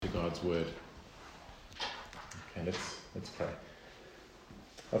God's word. Okay, let's pray.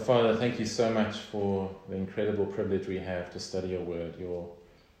 Our Father, thank you so much for the incredible privilege we have to study your word. Your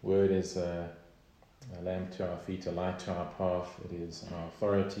word is a lamp to our feet, a light to our path. It is our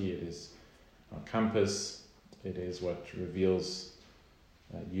authority. It is our compass. It is what reveals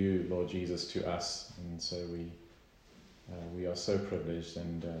you, Lord Jesus, to us. And so we are so privileged.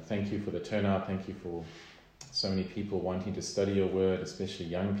 And thank you for the turnout. Thank you for so many people wanting to study your word, especially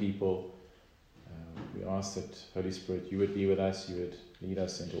young people. We ask that, Holy Spirit, you would be with us. You would lead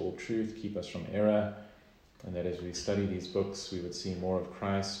us into all truth, keep us from error, and that as we study these books, we would see more of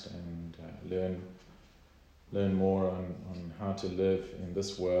Christ and learn more on how to live in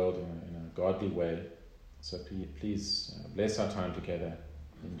this world in a godly way. So please bless our time together.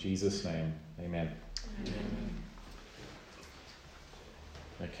 In Jesus' name, amen. Amen.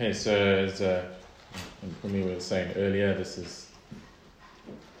 Okay, so as we were saying earlier, this is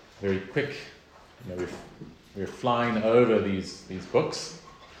very quick. We're flying over these books,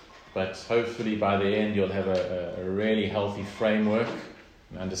 but hopefully by the end you'll have a really healthy framework,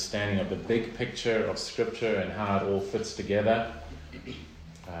 an understanding of the big picture of Scripture and how it all fits together,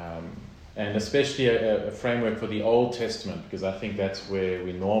 and especially a framework for the Old Testament, because I think that's where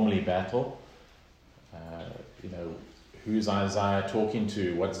we normally battle. Who's Isaiah talking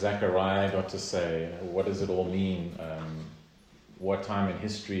to? What's Zechariah got to say? What does it all mean? What time in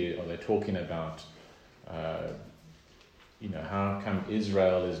history are they talking about? How come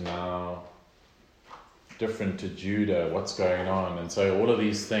Israel is now different to Judah? What's going on? And so all of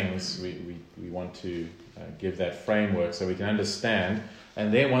these things we want to give that framework so we can understand.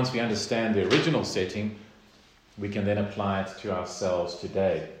 And then once we understand the original setting, we can then apply it to ourselves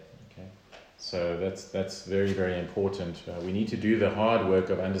today. Okay? So that's very, very important. We need to do the hard work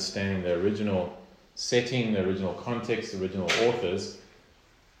of understanding the original setting, the original context, the original authors,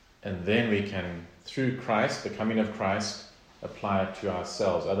 and then we can, through Christ, the coming of Christ, apply it to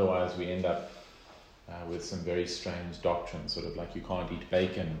ourselves. Otherwise we end up with some very strange doctrines, sort of like you can't eat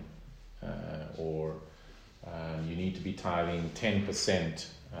bacon, or you need to be tithing 10%,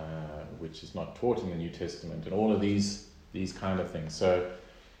 which is not taught in the New Testament, and all of these kind of things. So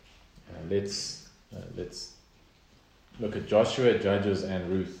let's look at Joshua, Judges, and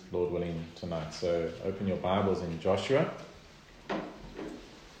Ruth, Lord willing, tonight. So open your Bibles in Joshua.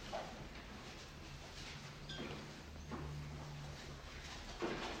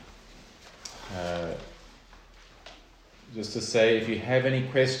 Just to say, if you have any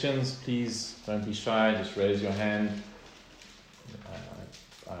questions, please don't be shy, just raise your hand.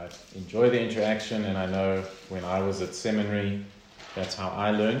 I enjoy the interaction, and I know when I was at seminary, that's how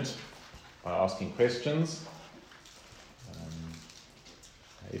I learned, by asking questions.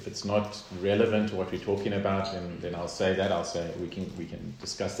 If it's not relevant to what we're talking about, then I'll say that. I'll say we can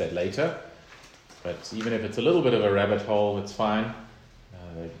discuss that later. But even if it's a little bit of a rabbit hole, it's fine.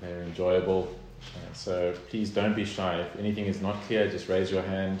 They're enjoyable. So please don't be shy. If anything is not clear, just raise your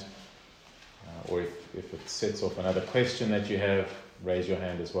hand. Or if it sets off another question that you have, raise your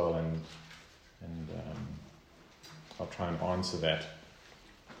hand as well, and I'll try and answer that.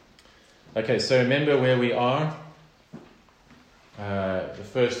 Okay, so remember where we are. The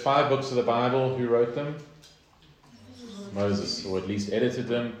first 5 books of the Bible, who wrote them? Moses, or at least edited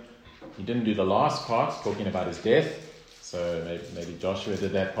them. He didn't do the last part, talking about his death. So maybe Joshua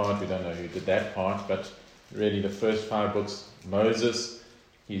did that part. We don't know who did that part. But really the first 5 books, Moses,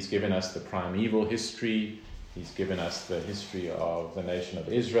 he's given us the primeval history. He's given us the history of the nation of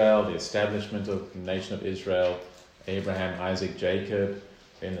Israel, the establishment of the nation of Israel, Abraham, Isaac, Jacob,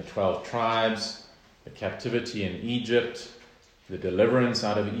 then the 12 tribes, the captivity in Egypt, the deliverance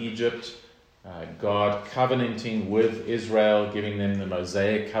out of Egypt, God covenanting with Israel, giving them the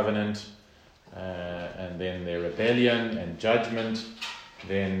Mosaic covenant, and then their rebellion and judgment,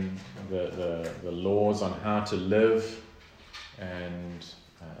 then the laws on how to live, and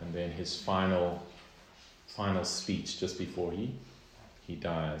then his final speech just before he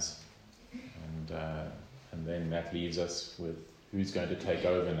dies, and then that leaves us with who's going to take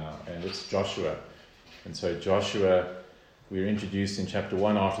over now, and it's Joshua. And so Joshua, we're introduced in chapter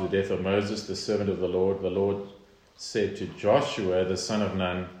 1 after the death of Moses, the servant of the Lord. The Lord said to Joshua, the son of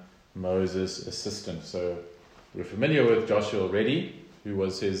Nun, Moses' assistant. So we're familiar with Joshua already, who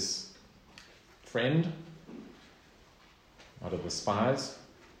was his friend out of the spies.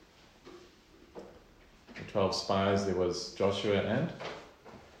 The 12 spies, there was Joshua and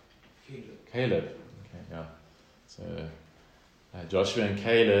Caleb. Okay, yeah. So Joshua and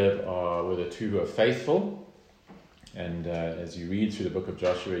Caleb were the 2 who are faithful. And as you read through the book of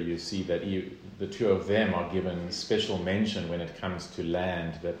Joshua, you see that the two of them are given special mention when it comes to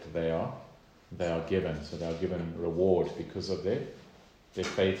land that they are given. So they are given reward because of their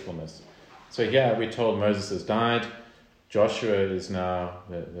faithfulness. So here we're told Moses has died. Joshua is now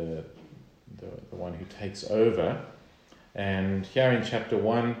the one who takes over. And here in chapter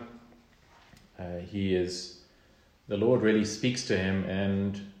 1, the Lord really speaks to him,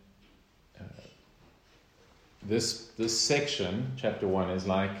 and this section, chapter 1, is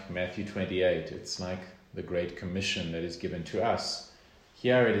like Matthew 28. It's like the Great Commission that is given to us.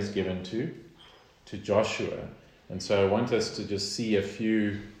 Here it is given to Joshua. And so I want us to just see a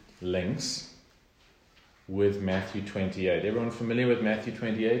few links with Matthew 28. Everyone familiar with Matthew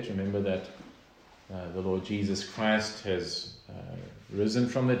 28? Remember that the Lord Jesus Christ has risen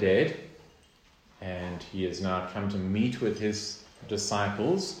from the dead, and he has now come to meet with his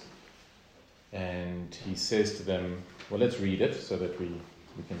disciples. And he says to them, well, let's read it so that we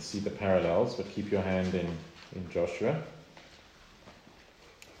can see the parallels, but keep your hand in Joshua.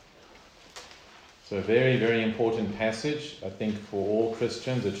 So a very, very important passage. I think for all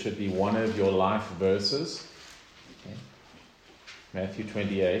Christians it should be one of your life verses. Okay. Matthew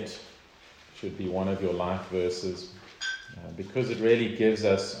 28 should be one of your life verses because it really gives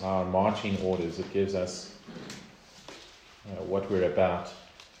us our marching orders. It gives us what we're about.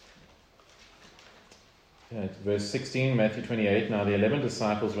 Verse 16, Matthew 28, now the 11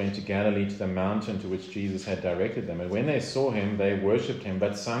 disciples went to Galilee to the mountain to which Jesus had directed them. And when they saw him, they worshipped him,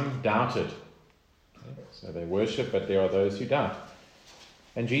 but some doubted. Okay, so they worship, but there are those who doubt.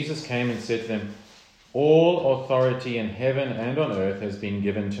 And Jesus came and said to them, all authority in heaven and on earth has been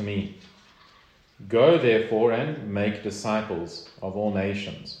given to me. Go therefore and make disciples of all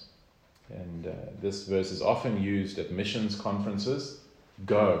nations. And this verse is often used at missions conferences.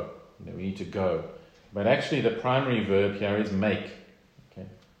 Go. We need to go. But actually the primary verb here is make. Okay.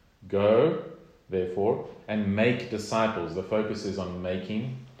 Go, therefore, and make disciples. The focus is on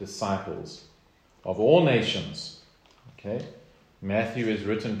making disciples of all nations. Okay. Matthew is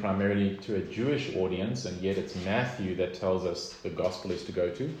written primarily to a Jewish audience, and yet it's Matthew that tells us the gospel is to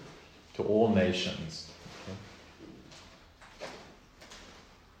go to all nations. Okay.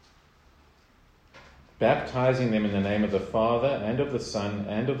 Baptizing them in the name of the Father and of the Son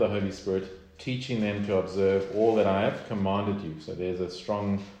and of the Holy Spirit, teaching them to observe all that I have commanded you. So there's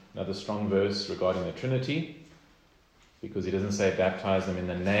another strong verse regarding the Trinity, because he doesn't say baptize them in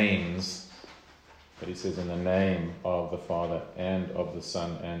the names, but he says in the name of the Father and of the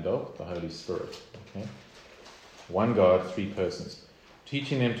Son and of the Holy Spirit. Okay? One God, three persons.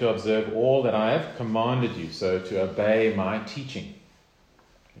 Teaching them to observe all that I have commanded you, so to obey my teaching.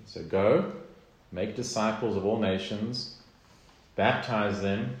 Okay, so go, make disciples of all nations, baptize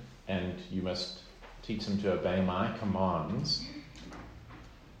them, and you must teach them to obey my commands.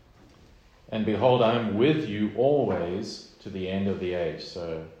 And behold, I am with you always to the end of the age.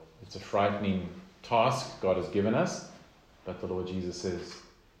 So it's a frightening task God has given us, but the Lord Jesus says,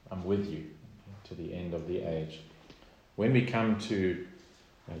 I'm with you to the end of the age. When we come to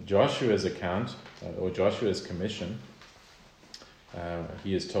Joshua's account, or Joshua's commission,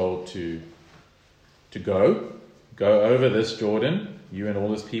 he is told to go over this Jordan, you and all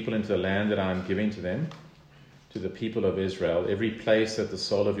this people, into the land that I am giving to them, to the people of Israel. Every place that the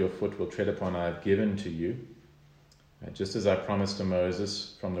sole of your foot will tread upon I have given to you, just as I promised to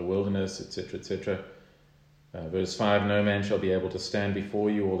Moses from the wilderness, etc., etc. Verse 5, no man shall be able to stand before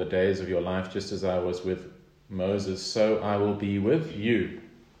you all the days of your life, just as I was with Moses, so I will be with you.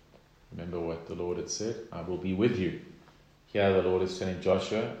 Remember what the Lord had said, I will be with you. Here the Lord is telling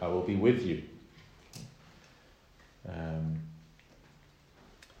Joshua, I will be with you.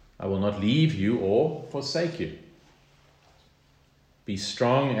 I will not leave you or forsake you. Be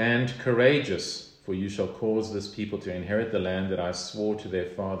strong and courageous, for you shall cause this people to inherit the land that I swore to their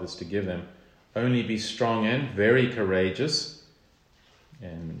fathers to give them. Only be strong and very courageous.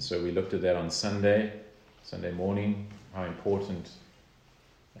 And so we looked at that on Sunday morning, how important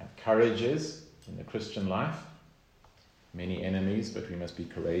courage is in the Christian life. Many enemies, but we must be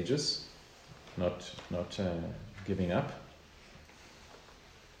courageous, not giving up.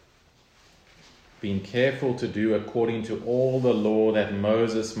 Being careful to do according to all the law that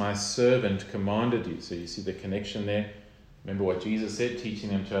Moses, my servant, commanded you. So you see the connection there. Remember what Jesus said, teaching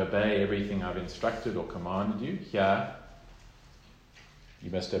them to obey everything I've instructed or commanded you. Here, you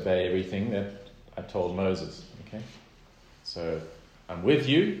must obey everything that I told Moses. Okay? So, I'm with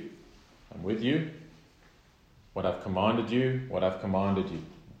you. What I've commanded you.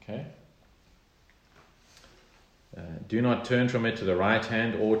 Okay? Do not turn from it to the right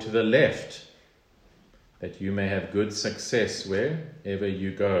hand or to the left, that you may have good success wherever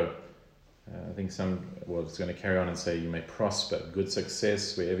you go. I think it's going to carry on and say you may prosper, good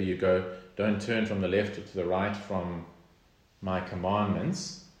success wherever you go. Don't turn from the left to the right from my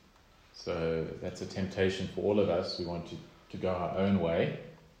commandments. So that's a temptation for all of us. We want to go our own way,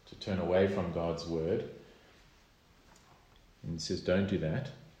 to turn away from God's word. And he says, don't do that.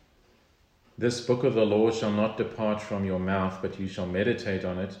 This book of the law shall not depart from your mouth, but you shall meditate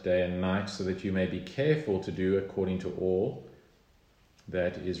on it day and night, so that you may be careful to do according to all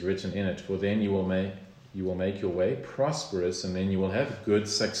that is written in it. For then you will make your way prosperous, and then you will have good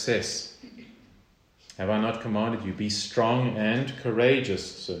success. Have I not commanded you? Be strong and courageous.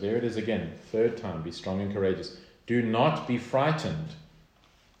 So there it is again, third time, be strong and courageous. Do not be frightened,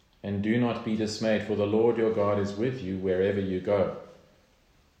 and do not be dismayed, for the Lord your God is with you wherever you go.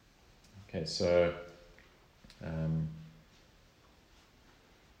 Okay, so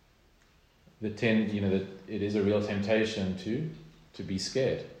it is a real temptation to be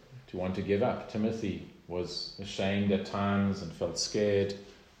scared, to want to give up. Timothy was ashamed at times and felt scared.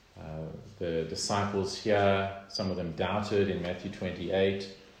 The disciples here, some of them doubted in Matthew 28,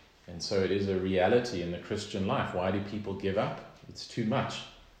 and so it is a reality in the Christian life. Why do people give up? It's too much.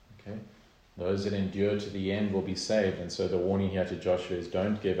 Okay, those that endure to the end will be saved. And so the warning here to Joshua is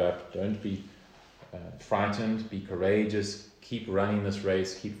don't give up, don't be frightened, be courageous, keep running this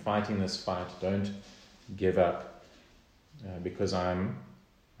race, keep fighting this fight, don't give up, because I'm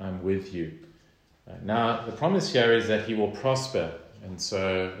with you. Now the promise here is that he will prosper, and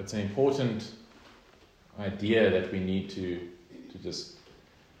so it's an important idea that we need to just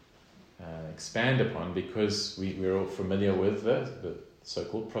expand upon, because we're all familiar with the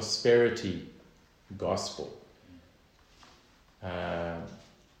so-called prosperity gospel.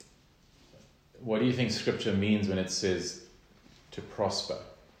 What do you think Scripture means when it says to prosper?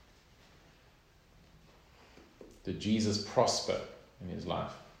 Did Jesus prosper in his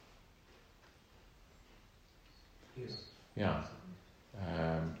life? Yes. Yeah.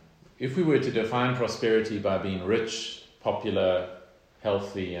 If we were to define prosperity by being rich, popular,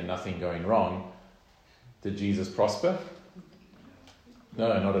 healthy, and nothing going wrong, did Jesus prosper? No,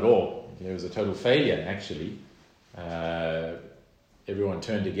 not at all. He was a total failure, actually. Everyone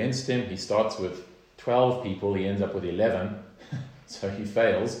turned against him. He starts with 12 people. He ends up with 11. So he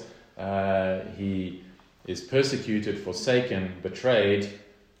fails. He is persecuted, forsaken, betrayed,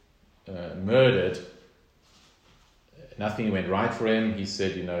 murdered. Nothing went right for him. He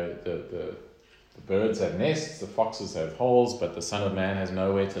said, the birds have nests, the foxes have holes, but the Son of Man has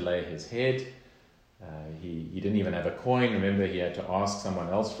nowhere to lay his head. He didn't even have a coin. Remember, he had to ask someone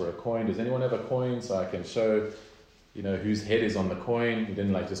else for a coin. Does anyone have a coin so I can show, whose head is on the coin? He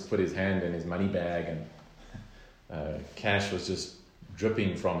didn't just put his hand in his money bag and cash was just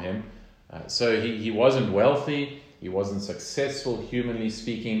dripping from him. So he wasn't wealthy. He wasn't successful, humanly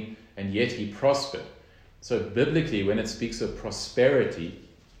speaking, and yet he prospered. So biblically, when it speaks of prosperity,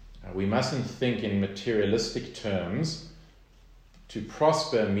 we mustn't think in materialistic terms. To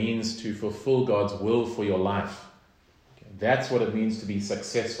prosper means to fulfill God's will for your life. Okay, that's what it means to be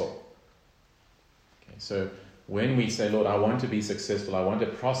successful. Okay, so when we say, Lord, I want to be successful, I want to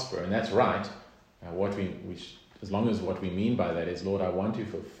prosper, and that's right, as long as what we mean by that is, Lord, I want to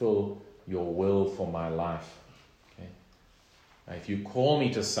fulfill your will for my life. Okay? Now, if you call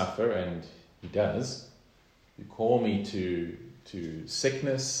me to suffer, and he does, you call me to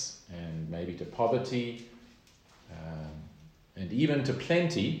sickness and maybe to poverty, and even to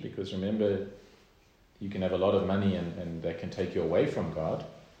plenty, because remember, you can have a lot of money and that can take you away from God.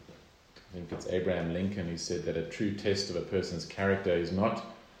 I think it's Abraham Lincoln who said that a true test of a person's character is not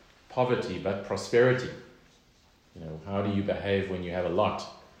poverty but prosperity. How do you behave when you have a lot?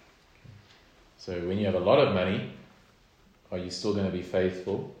 So when you have a lot of money, are you still going to be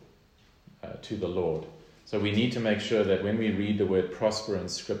faithful to the Lord? So we need to make sure that when we read the word prosper in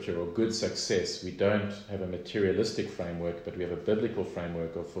Scripture or good success, we don't have a materialistic framework, but we have a biblical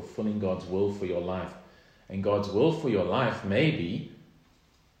framework of fulfilling God's will for your life. And God's will for your life may be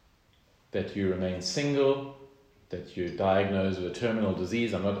that you remain single, that you're diagnosed with a terminal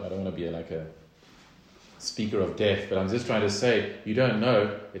disease. I don't want to be like a speaker of death, but I'm just trying to say, you don't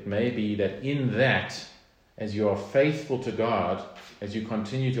know. It may be that in that, as you are faithful to God, as you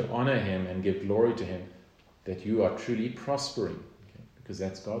continue to honor Him and give glory to Him, that you are truly prospering, okay? Because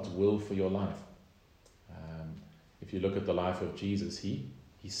that's God's will for your life. If you look at the life of Jesus, he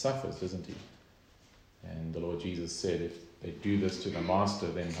suffers, doesn't he? And the Lord Jesus said, if they do this to the master,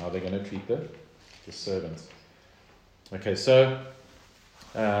 then how are they going to treat the servants? Okay, so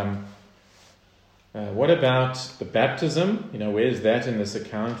what about the baptism? Where's that in this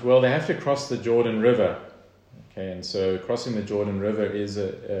account? Well, they have to cross the Jordan River. Okay, and so crossing the Jordan River is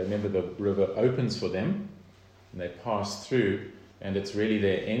remember the river opens for them, and they pass through, and it's really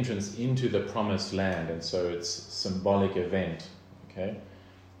their entrance into the promised land, and so it's a symbolic event. Okay,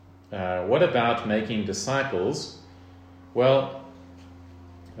 what about making disciples? Well,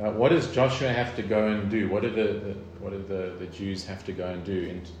 what does Joshua have to go and do? What do the Jews have to go and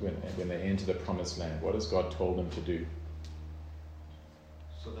do when they enter the promised land? What has God told them to do?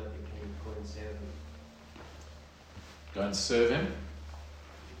 So that they can go and serve Him. Go and serve Him?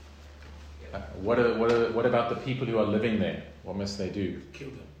 What about the people who are living there? What must they do? Kill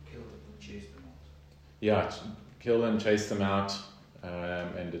them, chase them out. Yeah, kill them, chase them out,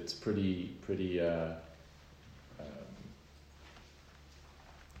 and it's pretty.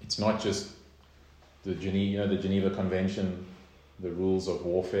 It's not just the Geneva Convention, the rules of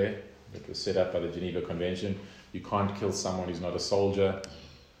warfare that were set up by the Geneva Convention. You can't kill someone who's not a soldier,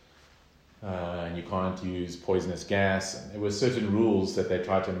 and you can't use poisonous gas. And there were certain rules that they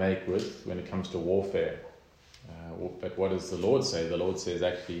tried to make with when it comes to warfare. But what does the Lord say? The Lord says,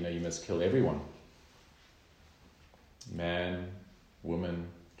 actually, you must kill everyone. Man, woman,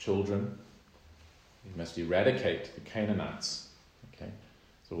 children. You must eradicate the Canaanites. Okay,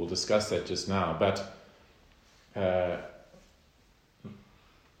 so we'll discuss that just now. But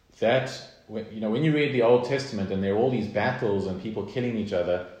when you read the Old Testament and there are all these battles and people killing each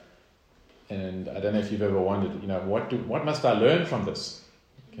other, and I don't know if you've ever wondered, what must I learn from this?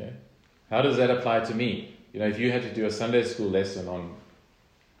 Okay, how does that apply to me? If you had to do a Sunday school lesson on,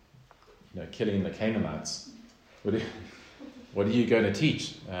 killing the Canaanites, what are you going to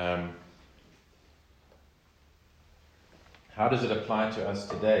teach? How does it apply to us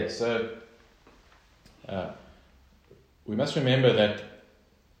today? So we must remember that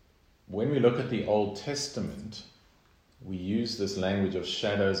when we look at the Old Testament, we use this language of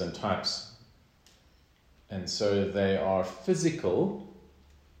shadows and types. And so they are physical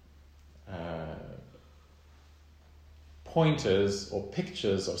pointers or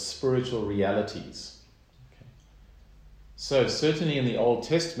pictures of spiritual realities. Okay. So certainly in the Old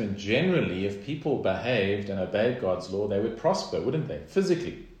Testament, generally, if people behaved and obeyed God's law, they would prosper, wouldn't they?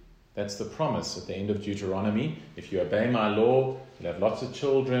 Physically. That's the promise at the end of Deuteronomy. If you obey my law, you'll have lots of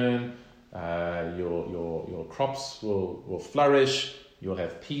children, your crops will flourish, you'll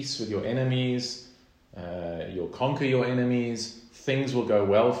have peace with your enemies, you'll conquer your enemies, things will go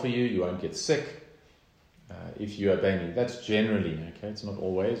well for you, you won't get sick. If you obey me, that's generally, okay, it's not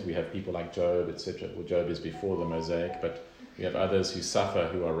always. We have people like Job, etc. Well, Job is before the Mosaic, but we have others who suffer,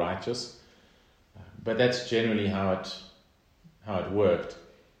 who are righteous. But that's generally how it worked.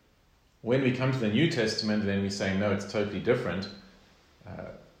 When we come to the New Testament, then we say, no, it's totally different,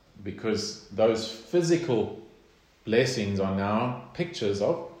 because those physical blessings are now pictures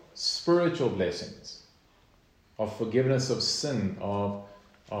of spiritual blessings, of forgiveness of sin, of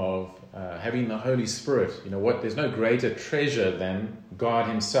having the Holy Spirit. There's no greater treasure than God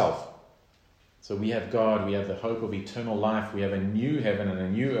Himself. So we have God, we have the hope of eternal life, we have a new heaven and a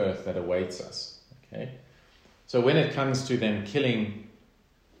new earth that awaits us. Okay? So when it comes to them killing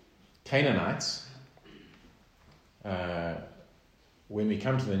Canaanites, when we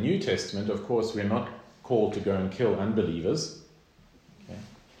come to the New Testament, of course, we're not called to go and kill unbelievers. Okay?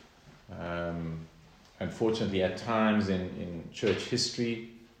 Unfortunately, at times in church history,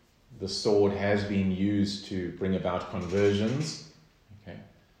 the sword has been used to bring about conversions, okay?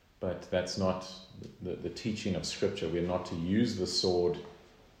 But that's not the teaching of Scripture. We're not to use the sword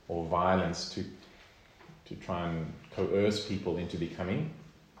or violence to try and coerce people into becoming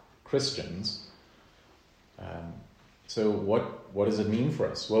Christians. So what does it mean for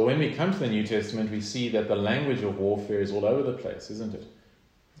us? Well, when we come to the New Testament, we see that the language of warfare is all over the place, isn't it?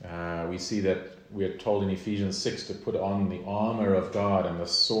 We see that we're told in Ephesians 6 to put on the armor of God and the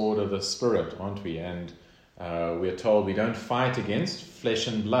sword of the Spirit, aren't we? And we're told we don't fight against flesh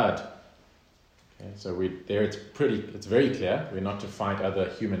and blood. Okay, so it's very clear we're not to fight other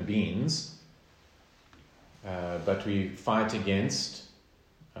human beings, but we fight against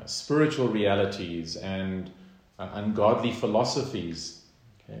spiritual realities and ungodly philosophies.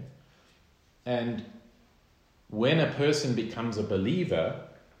 Okay, and when a person becomes a believer,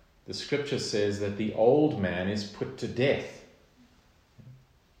 the Scripture says that the old man is put to death.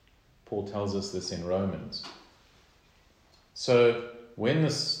 Paul tells us this in Romans. So when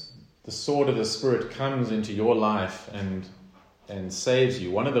the sword of the Spirit comes into your life and saves you,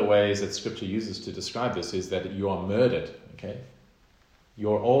 one of the ways that Scripture uses to describe this is that you are murdered. Okay,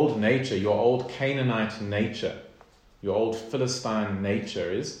 your old nature, your old Canaanite nature, your old Philistine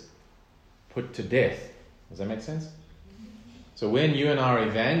nature is put to death. Does that make sense? So when you and I are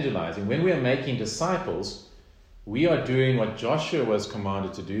evangelizing, when we are making disciples, we are doing what Joshua was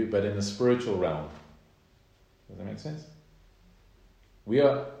commanded to do, but in the spiritual realm. Does that make sense?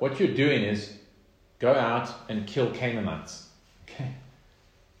 What you're doing is go out and kill Canaanites. Okay?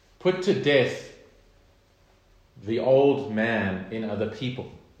 Put to death the old man in other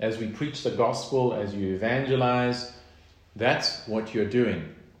people. As we preach the gospel, as you evangelize, that's what you're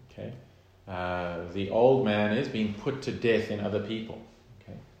doing. Okay? The old man is being put to death in other people.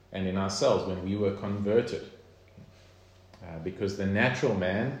 Okay? And in ourselves when we were converted. Because the natural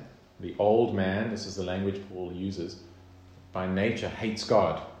man, the old man, this is the language Paul uses, by nature hates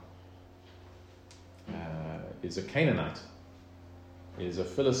God, is a Canaanite, is a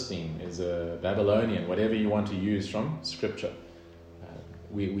Philistine, is a Babylonian, whatever you want to use from Scripture.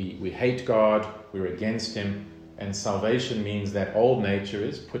 We hate God, we're against Him, and salvation means that old nature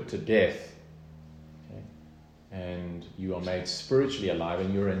is put to death. Okay? And you are made spiritually alive,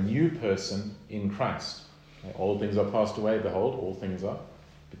 and you're a new person in Christ. Okay? Old things are passed away, behold, all things are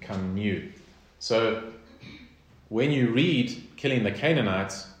become new. So, when you read killing the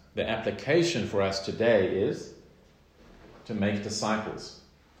Canaanites, the application for us today is to make disciples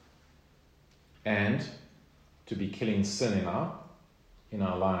and to be killing sin in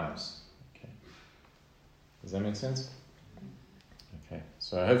our lives. Okay. Does that make sense? Okay.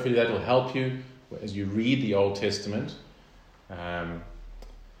 So hopefully that will help you as you read the Old Testament.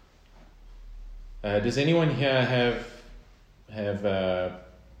 Does anyone here have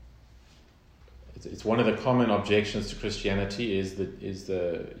it's one of the common objections to Christianity is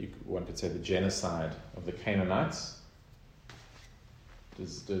one could say the genocide of the Canaanites.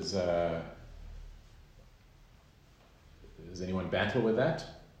 Does anyone battle with that?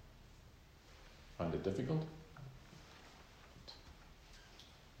 Find it difficult?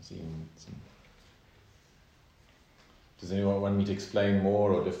 Does anyone want me to explain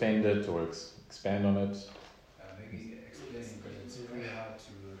more or defend it or expand on it? Maybe explaining, but it's very hard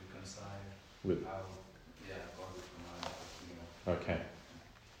to reconcile with how God would command. Okay.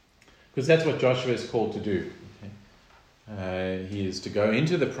 Because that's what Joshua is called to do. Okay? He is to go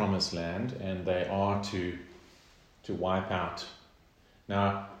into the promised land, and they are to wipe out.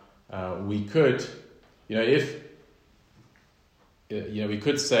 Now, we could, we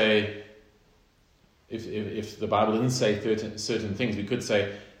could say, if the Bible didn't say certain things, we could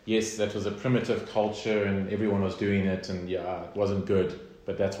say, yes, that was a primitive culture, and everyone was doing it, and it wasn't good,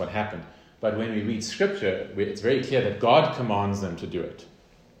 but that's what happened. But when we read Scripture, it's very clear that God commands them to do it.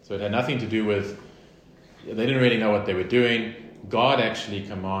 So it had nothing to do with, they didn't really know what they were doing. God actually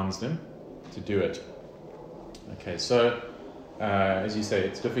commands them to do it. Okay, so as you say,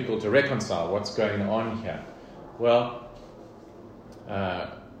 it's difficult to reconcile what's going on here. Well, there's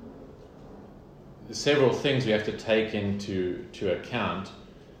several things we have to take into account.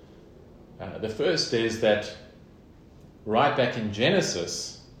 The first is that right back in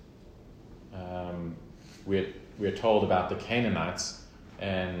Genesis, we're told about the Canaanites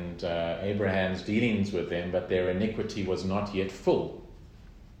and Abraham's dealings with them, but their iniquity was not yet full.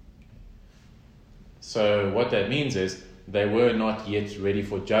 So what that means is they were not yet ready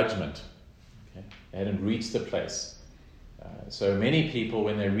for judgment. Okay? They hadn't reached the place. So many people,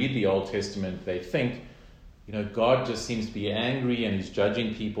 when they read the Old Testament, they think, God just seems to be angry and He's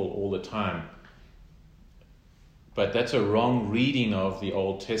judging people all the time. But that's a wrong reading of the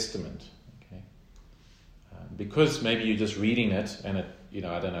Old Testament. Okay? Because maybe you're just reading it, and I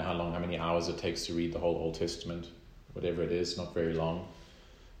don't know how many hours it takes to read the whole Old Testament, whatever it is, not very long.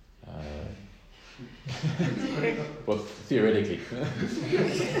 Well, theoretically.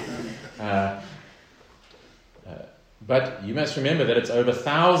 But you must remember that it's over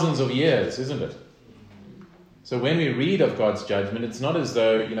thousands of years, isn't it? So when we read of God's judgment, it's not as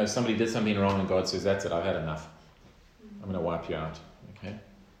though, somebody did something wrong and God says, that's it, I've had enough. I'm going to wipe you out. Okay?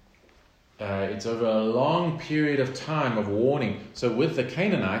 It's over a long period of time of warning. So with the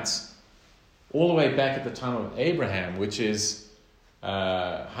Canaanites, all the way back at the time of Abraham, which is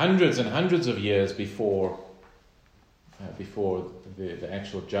hundreds and hundreds of years before the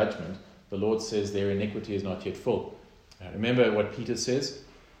actual judgment, the Lord says their iniquity is not yet full. Remember what Peter says?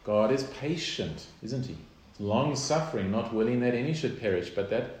 God is patient, isn't He? Long-suffering, not willing that any should perish, but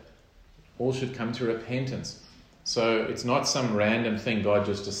that all should come to repentance. So it's not some random thing God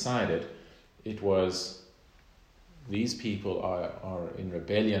just decided. It was, these people are in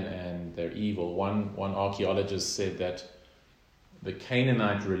rebellion and they're evil. One archaeologist said that the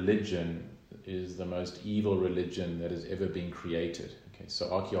Canaanite religion is the most evil religion that has ever been created. Okay,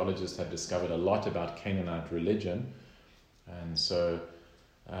 so archaeologists have discovered a lot about Canaanite religion, and so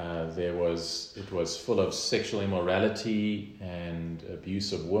it was full of sexual immorality and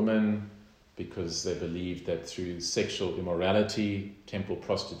abuse of women, because they believed that through sexual immorality, temple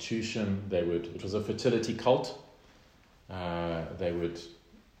prostitution, it was a fertility cult. They would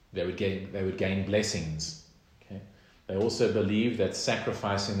gain blessings. Okay? They also believed that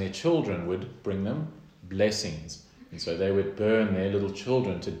sacrificing their children would bring them blessings, and so they would burn their little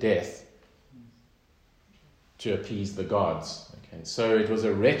children to death to appease the gods. Okay? So it was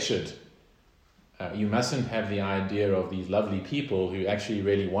a wretched. You mustn't have the idea of these lovely people who actually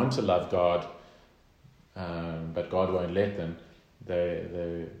really want to love God, but God won't let them.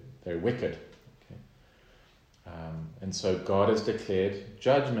 They're wicked. Okay? And so God has declared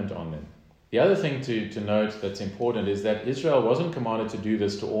judgment on them. The other thing to note that's important is that Israel wasn't commanded to do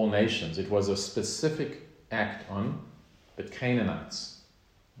this to all nations. It was a specific act on the Canaanites.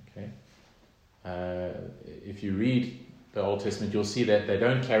 Okay? If you read the Old Testament, you'll see that they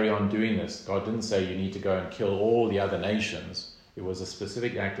don't carry on doing this. God didn't say you need to go and kill all the other nations. It was a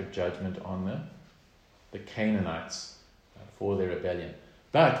specific act of judgment on the Canaanites for their rebellion.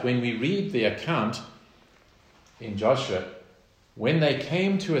 But when we read the account in Joshua, when they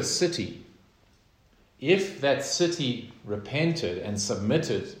came to a city, if that city repented and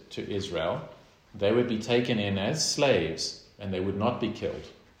submitted to Israel, they would be taken in as slaves and they would not be killed.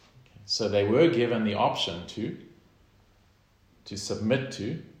 So they were given the option to submit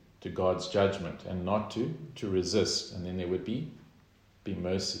to God's judgment and not to resist, and then there would be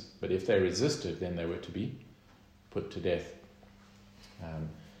mercy. But if they resisted, then they were to be put to death.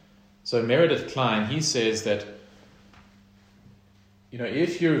 So Meredith Kline, he says that,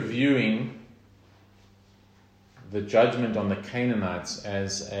 if you're viewing the judgment on the Canaanites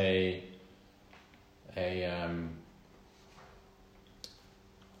as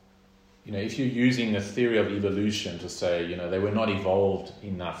if you're using the theory of evolution to say, they were not evolved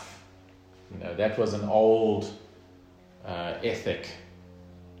enough, that was an old ethic,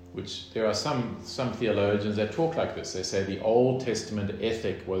 which there are some theologians that talk like this. They say the Old Testament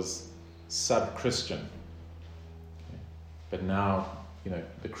ethic was sub-Christian. Okay? But now,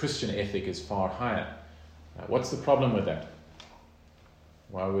 the Christian ethic is far higher. What's the problem with that?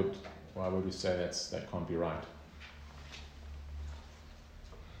 Why would we say that can't be right?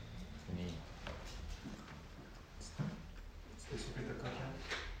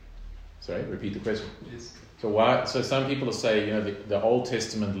 Sorry, repeat the question. Yes. So some people say, the Old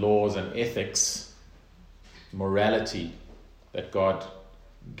Testament laws and ethics, morality that God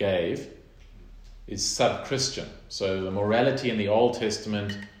gave is sub-Christian. So the morality in the Old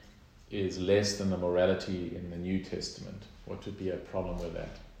Testament is less than the morality in the New Testament. What would be a problem with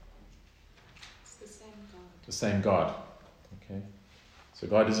that? It's the same God. The same God. Okay. So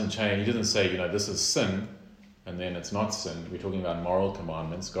God doesn't change. He doesn't say, this is sin, and then it's not sin. We're talking about moral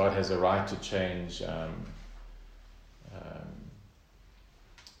commandments. God has a right to change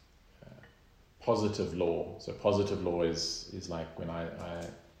positive law. So positive law is like when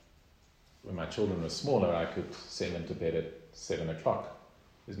my children were smaller, I could send them to bed at 7 o'clock.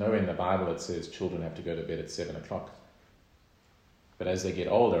 There's nowhere in the Bible that says children have to go to bed at 7 o'clock. But as they get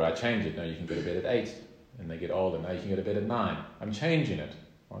older, I change it. No, you can go to bed at 8. And they get older. Now you can go to bed at 9. I'm changing it,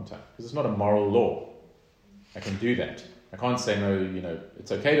 aren't I? Because it's not a moral law. I can do that. I can't say, no,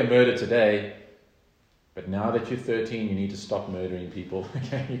 it's okay to murder today, but now that you're 13, you need to stop murdering people.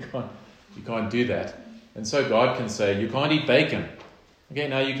 Okay, you can't do that. And so God can say, you can't eat bacon. Okay,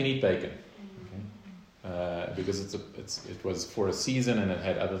 now you can eat bacon. Okay? Because it was for a season and it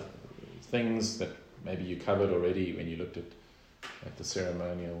had other things that maybe you covered already when you looked at the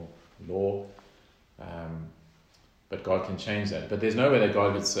ceremonial law. But God can change that. But there's no way that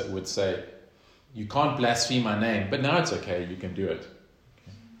God would say, you can't blaspheme my name, but now it's okay, you can do it.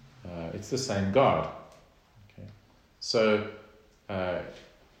 Okay? It's the same God. Okay? So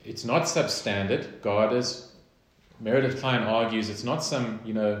it's not substandard. God is, Meredith Kline argues, it's not some,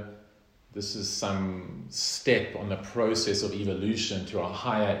 this is some step on the process of evolution to a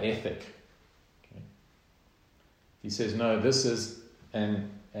higher ethic. Okay? He says, no, this is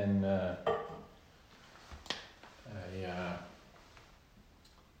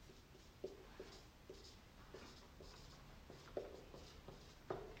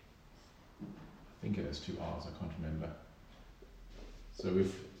I think it has 2 R's, I can't remember. So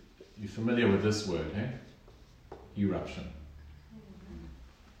you're familiar with this word, eh? Eruption.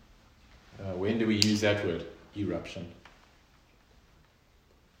 When do we use that word? Eruption.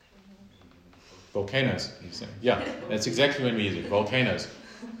 Volcanoes, you say. Yeah, that's exactly when we use it. Volcanoes.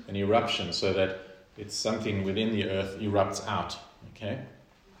 An eruption, so that it's something within the earth erupts out. Okay?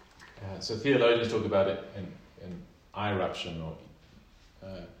 So theologians talk about it in eruption,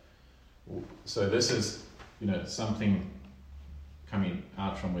 so this is, something coming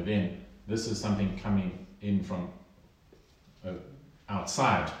out from within. this is something coming in from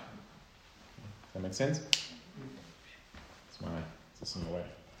outside. Does that make sense? Is this in the way?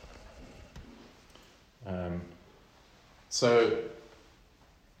 So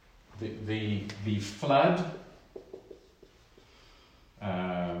the flood,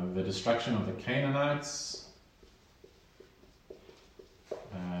 the destruction of the Canaanites,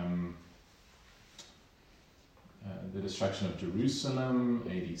 the destruction of Jerusalem,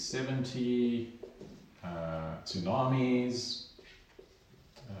 AD 70, tsunamis,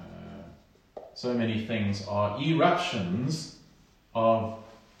 so many things are eruptions of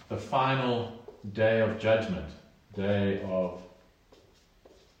the final day of judgment, day of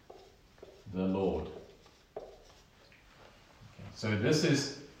the Lord. Okay. So this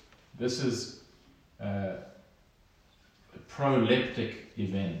is a proleptic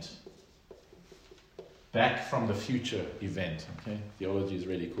event. Back from the future event. Okay, theology is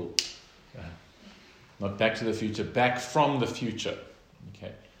really cool. Not back to the future, back from the future.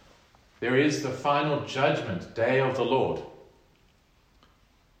 Okay, there is the final judgment, day of the Lord,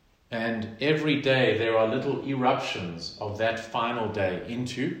 and every day there are little eruptions of that final day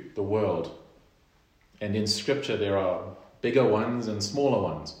into the world. And in Scripture there are bigger ones and smaller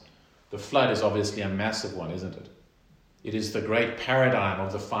ones. The flood is obviously a massive one, isn't it? It is the great paradigm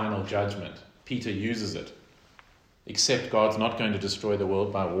of the final judgment. Peter uses it. Except God's not going to destroy the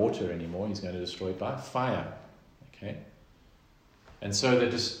world by water anymore. He's going to destroy it by fire. Okay? And so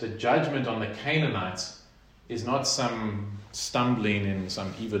the judgment on the Canaanites is not some stumbling in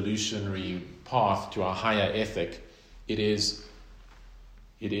some evolutionary path to a higher ethic. It is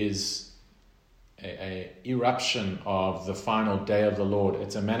a eruption of the final day of the Lord.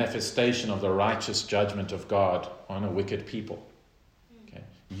 It's a manifestation of the righteous judgment of God on a wicked people.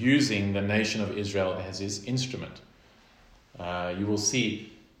 Using the nation of Israel as his instrument. You will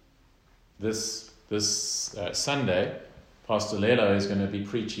see this Sunday, Pastor Lelo is going to be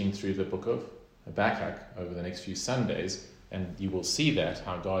preaching through the book of Habakkuk over the next few Sundays, and you will see that,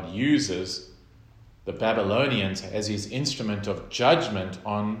 how God uses the Babylonians as his instrument of judgment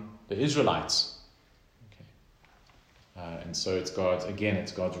on the Israelites. Okay. And so it's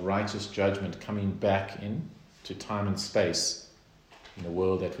God's righteous judgment coming back into time and space in the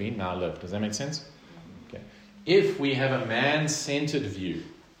world that we now live. Does that make sense? Okay. If we have a man-centered view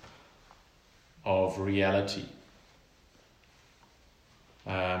of reality,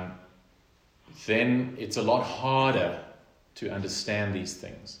 then it's a lot harder to understand these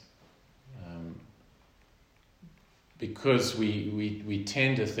things. Because we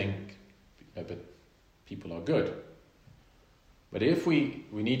tend to think that people are good. But if we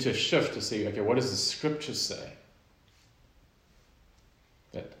need to shift to see, okay, what does the Scripture say?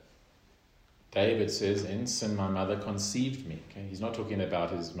 That David says, in sin my mother conceived me. Okay? He's not talking about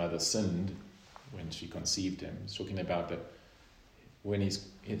his mother sinned when she conceived him. He's talking about that when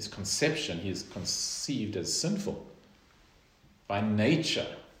his conception, he is conceived as sinful. By nature,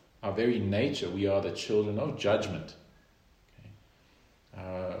 our very nature, we are the children of judgment.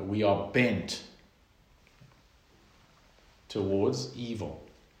 Okay? We are bent towards evil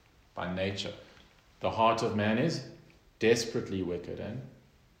by nature. The heart of man is desperately wicked and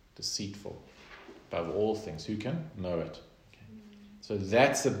deceitful above all things. Who can know it? Okay. So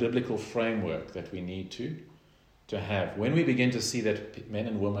that's the biblical framework that we need to have. When we begin to see that men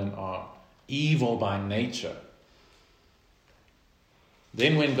and women are evil by nature,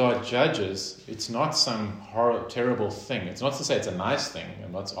 then when God judges, it's not some horrible, terrible thing. It's not to say it's a nice thing.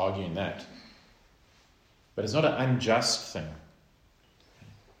 I'm not arguing that. But it's not an unjust thing.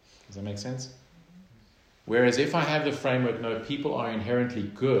 Does that make sense? Whereas if I have the framework, no, people are inherently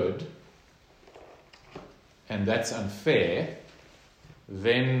good, and that's unfair,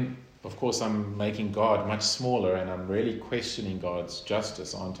 then, of course, I'm making God much smaller, and I'm really questioning God's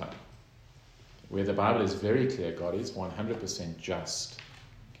justice, aren't I? Where the Bible is very clear, God is 100% just.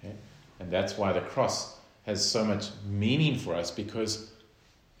 Okay? And that's why the cross has so much meaning for us, because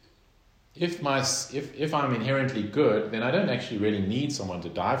if I'm inherently good, then I don't actually really need someone to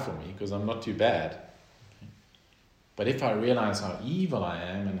die for me, because I'm not too bad. Okay? But if I realize how evil I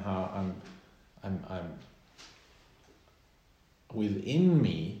am and how I'm within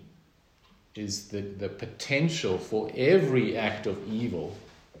me is the potential for every act of evil,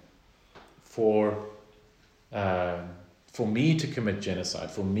 for me to commit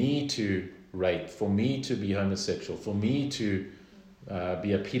genocide, for me to rape, for me to be homosexual, for me to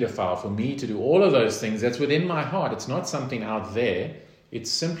be a pedophile, for me to do all of those things, that's within my heart. It's not something out there.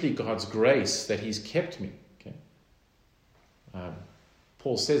 It's simply God's grace that He's kept me. Okay?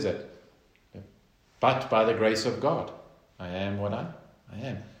 Paul says it. But by the grace of God, I am what I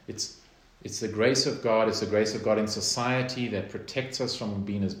am. It's It's the grace of God. It's the grace of God in society that protects us from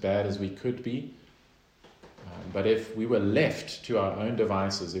being as bad as we could be. But if we were left to our own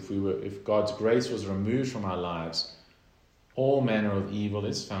devices, if God's grace was removed from our lives, all manner of evil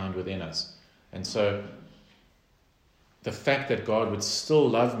is found within us. And so the fact that God would still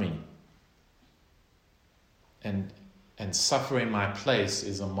love me and suffer in my place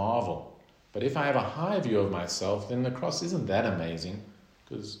is a marvel. But if I have a high view of myself, then the cross isn't that amazing,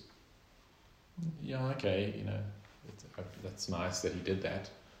 because, yeah, okay, that's nice that he did that,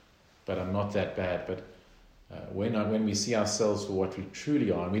 but I'm not that bad. But when we see ourselves for what we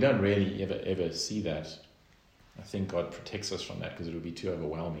truly are, and we don't really ever see that, I think God protects us from that, because it would be too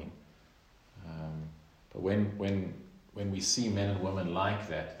overwhelming. But when we see men and women like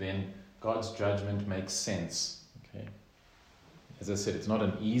that, then God's judgment makes sense. Okay, as I said, it's not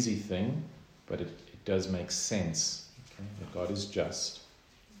an easy thing, but it does make sense. Okay, that God is just.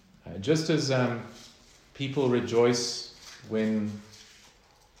 Just as people rejoice when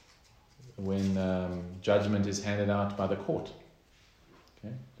judgment is handed out by the court,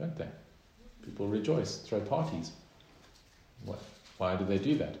 okay, don't they? People rejoice, throw parties. Why do they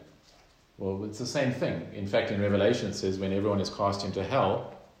do that? Well, it's the same thing. In fact, in Revelation it says, when everyone is cast into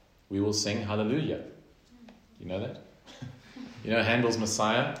hell, we will sing hallelujah. You know that? You know Handel's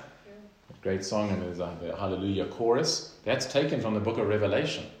Messiah? A great song, and there's the hallelujah chorus. That's taken from the book of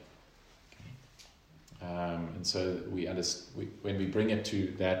Revelation. And so when we bring it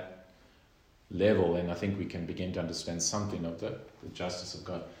to that level, then I think we can begin to understand something of the justice of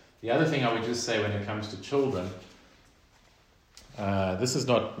God. The other thing I would just say when it comes to children, this is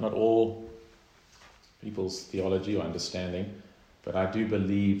not all people's theology or understanding, but I do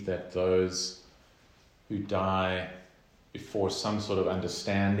believe that those who die before some sort of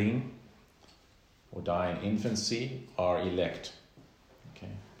understanding or die in infancy are elect.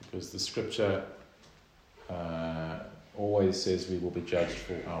 Okay, because the scripture always says we will be judged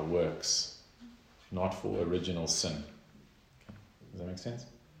for our works, not for original sin. Okay. Does that make sense?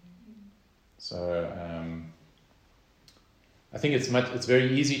 So I think it's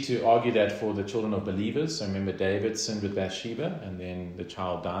very easy to argue that for the children of believers. So remember, David sinned with Bathsheba, and then the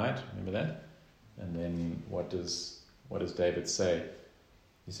child died. Remember that? And then what does David say?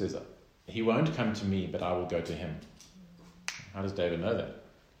 He says, "He won't come to me, but I will go to him." How does David know that?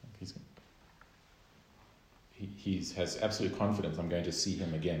 He has absolute confidence. I'm going to see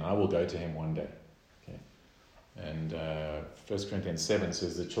him again. I will go to him one day. Okay. And 1 Corinthians 7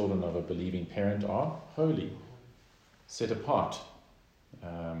 says the children of a believing parent are holy, set apart.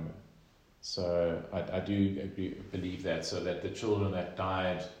 So I do believe that, so that the children that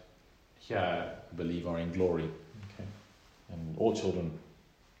died here, I believe, are in glory. Okay. And all children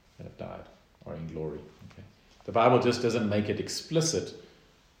that have died are in glory. Okay. The Bible just doesn't make it explicit,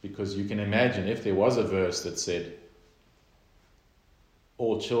 because you can imagine if there was a verse that said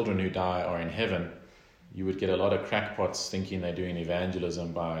all children who die are in heaven, you would get a lot of crackpots thinking they're doing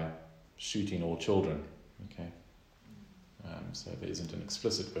evangelism by shooting all children. Okay. So there isn't an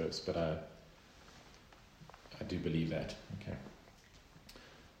explicit verse, but I do believe that.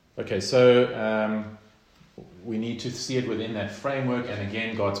 Okay, so we need to see it within that framework, and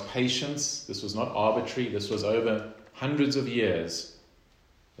again, God's patience. This was not arbitrary. This was over hundreds of years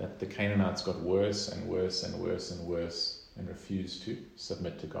that the Canaanites got worse and worse and worse and worse and refused to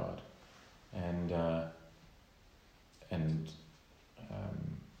submit to God. And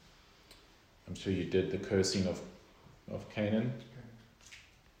I'm sure you did the cursing of Canaan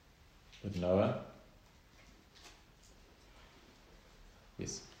with Noah.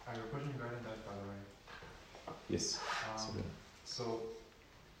 Yes. I have a question regarding that, by the way. Yes. So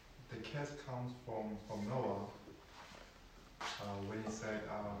the curse comes from Noah. When he said,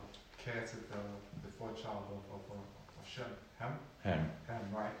 curse is the forechild of Shem, Ham,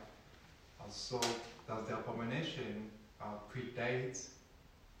 right? So does the abomination predate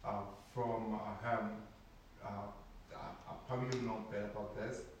from Ham? I probably will know better about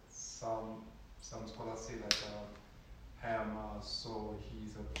this. Some scholars say that Ham saw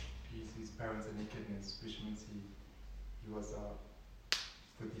his parents' nakedness, which means he was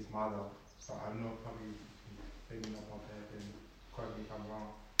with his mother. So I don't know, probably thinking about that, and correct me if I'm wrong.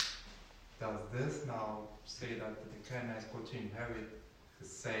 Does this now say that the Canaanites go to inherit the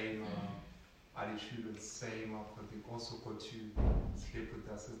same attitude, the same, but they also go to sleep with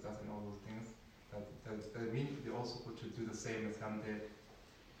their sisters and all those things? That means they also go to do the same as Ham did.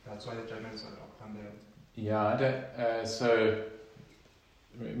 That's why the judgments are upon them. Yeah, so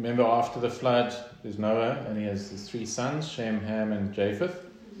remember, after the flood, there's Noah, and he has his three sons, Shem, Ham, and Japheth.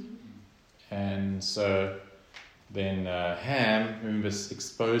 And so then Ham, remember,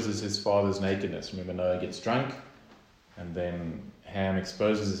 exposes his father's nakedness. Remember, Noah gets drunk, and then Ham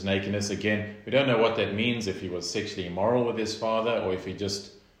exposes his nakedness again. We don't know what that means, if he was sexually immoral with his father, or if he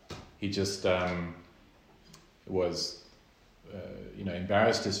just was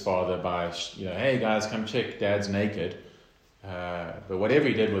embarrassed his father by hey guys, come check, dad's naked. But whatever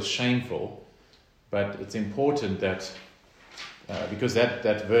he did was shameful. But it's important that because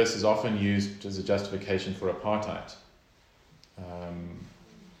that verse is often used as a justification for apartheid,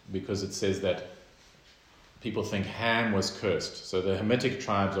 because it says that people think Ham was cursed. So the Hamitic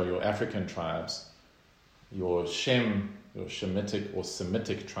tribes are your African tribes. Your Shemitic or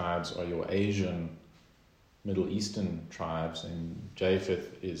Semitic tribes are your Asian, Middle Eastern tribes, and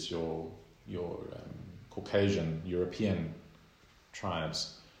Japheth is your Caucasian, European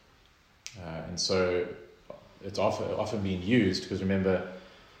tribes. And so it's often being used because, remember,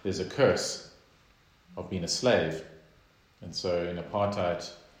 there's a curse of being a slave. And so in apartheid,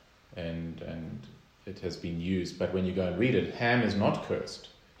 and it has been used. But when you go and read it, Ham is not cursed.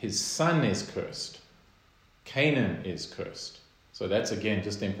 His son is cursed. Canaan is cursed. So that's, again,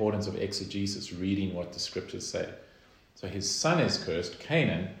 just the importance of exegesis, reading what the scriptures say. So his son is cursed,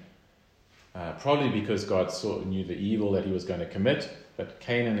 Canaan, probably because God knew the evil that he was going to commit, but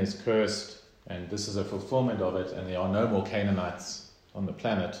Canaan is cursed, and this is a fulfillment of it, and there are no more Canaanites on the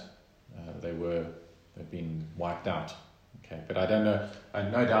planet. They've been wiped out. Okay, but I don't know.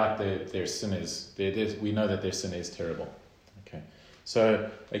 No doubt their sin is. We know that their sin is terrible. Okay, so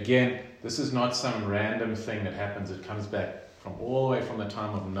again, this is not some random thing that happens. It comes back from all the way from the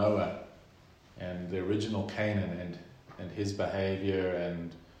time of Noah and the original Canaan and his behavior,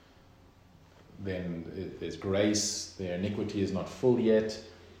 and then there's grace. Their iniquity is not full yet,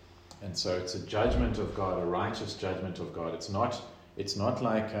 and so it's a judgment of God, a righteous judgment of God. It's not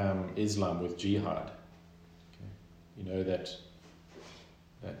like Islam with jihad. You know that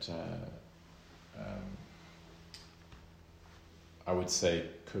I would say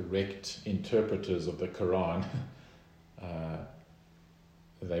correct interpreters of the Quran,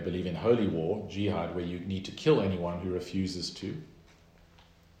 they believe in holy war, jihad, where you need to kill anyone who refuses to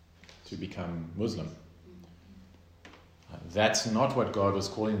become Muslim. That's not what God was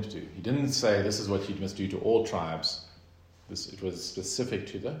calling them to do. He didn't say this is what you must do to all tribes. It was specific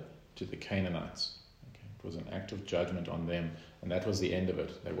to the Canaanites. It was an act of judgment on them, and that was the end of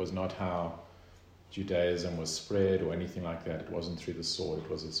it. That was not how Judaism was spread or anything like that. It wasn't through the sword. It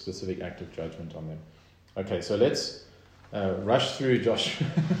was a specific act of judgment on them. Okay, so let's rush through Joshua.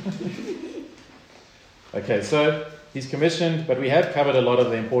 Okay, so he's commissioned, but we have covered a lot of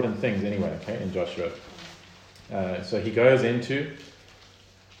the important things anyway, okay, in Joshua. So he goes into,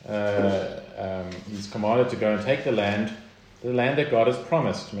 he's commanded to go and take the land that God has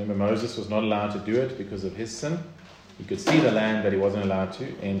promised. Remember, Moses was not allowed to do it because of his sin. He could see the land, but he wasn't allowed to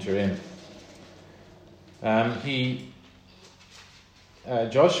enter in.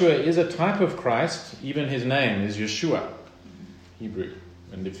 Joshua is a type of Christ. Even his name is Yeshua, Hebrew.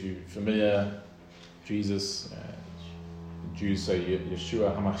 And if you're familiar, Jesus, Jews say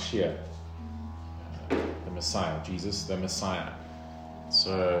Yeshua HaMashiach, the Messiah, Jesus the Messiah.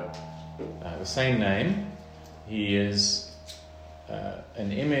 So the same name. He is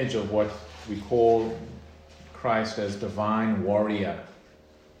an image of what we call Christ as divine warrior.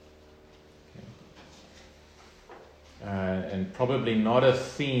 And probably not a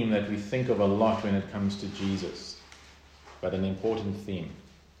theme that we think of a lot when it comes to Jesus, but an important theme.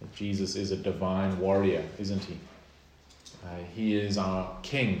 That Jesus is a divine warrior, isn't he? He is our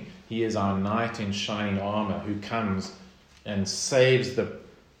king. He is our knight in shining armor who comes and saves the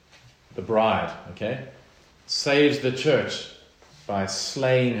bride, okay? Saves the church by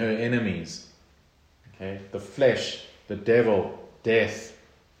slaying her enemies, okay? The flesh, the devil, death,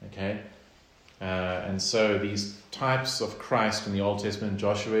 okay? And so these types of Christ in the Old Testament,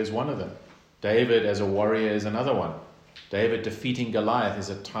 Joshua is one of them. David as a warrior is another one. David defeating Goliath is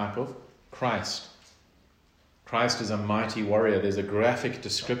a type of Christ. Christ is a mighty warrior. There's a graphic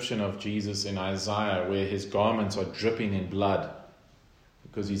description of Jesus in Isaiah where his garments are dripping in blood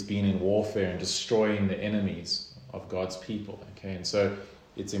because he's been in warfare and destroying the enemies of God's people. Okay, and so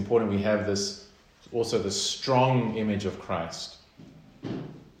it's important we have this, also the strong image of Christ.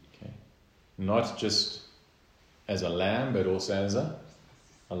 Okay, not just as a lamb, but also as a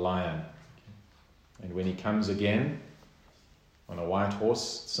lion. Okay. And when he comes again on a white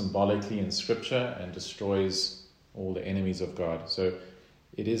horse, symbolically in Scripture, and destroys all the enemies of God. So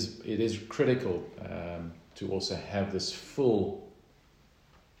it is critical to also have this full,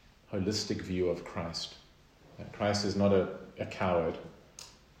 holistic view of Christ. Christ is not a coward.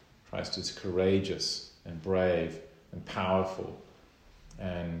 Christ is courageous. and brave and powerful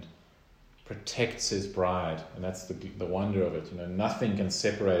and protects his bride. And that's the wonder of it. Nothing can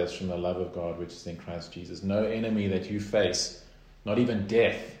separate us from the love of God which is in Christ Jesus. No enemy that you face, not even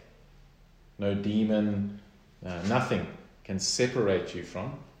death, no demon, nothing can separate you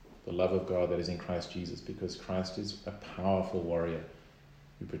from the love of God that is in Christ Jesus, because Christ is a powerful warrior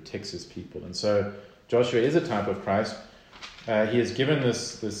who protects his people. And so Joshua is a type of Christ. He is given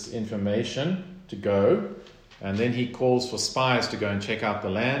this information to go, and then he calls for spies to go and check out the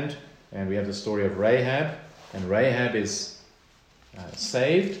land. And we have the story of Rahab, and Rahab is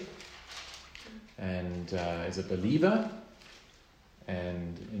saved and is a believer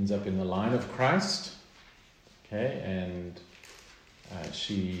and ends up in the line of Christ. Okay, and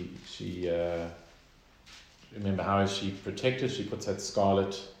she remember, how is she protected? She puts that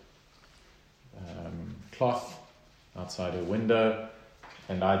scarlet cloth outside her window,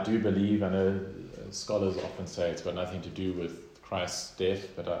 and I do believe, I know scholars often say it's got nothing to do with Christ's death,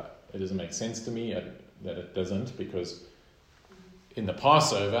 but it doesn't make sense to me that it doesn't, because in the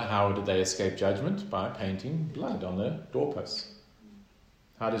Passover, how did they escape judgment? By painting blood on the doorposts.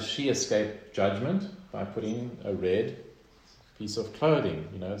 How does she escape judgment? By putting a red piece of clothing.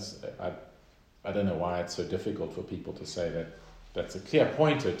 I don't know why it's so difficult for people to say that that's a clear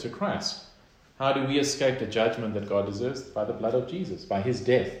pointer to Christ. How do we escape the judgment that God deserves? By the blood of Jesus, by his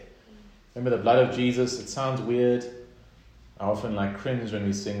death. Remember the blood of Jesus? It sounds weird. I often cringe when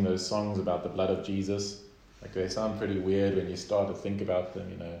we sing those songs about the blood of Jesus. They sound pretty weird when you start to think about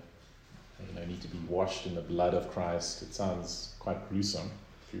them. Need to be washed in the blood of Christ. It sounds quite gruesome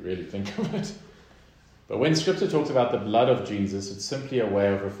if you really think of it. But when Scripture talks about the blood of Jesus, it's simply a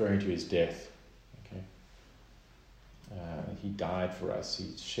way of referring to his death. Okay, he died for us.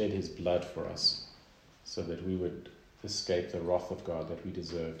 He shed his blood for us so that we would escape the wrath of God that we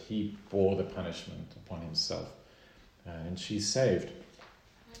deserved. He bore the punishment upon himself. And she's saved.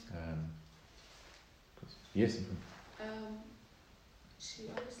 Yes? She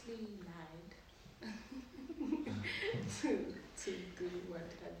obviously lied to do what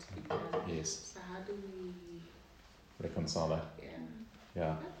had to be done. Yes. So how do we Reconcile that. Yeah.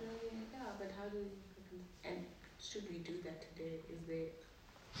 Not really, but how do we, and should we do that today? Is there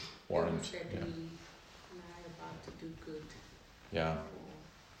Warrant. things that we lie about to do good? Yeah.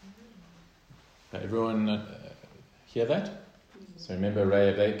 Everyone hear that? So remember,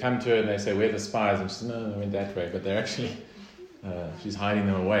 Ray, they come to her and they say, "We're the spies," and she says, "No, they went that way," but they're actually she's hiding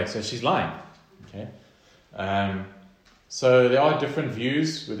them away. So she's lying. Okay. So there are different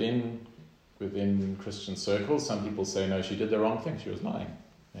views within Christian circles. Some people say, no, she did the wrong thing. She was lying,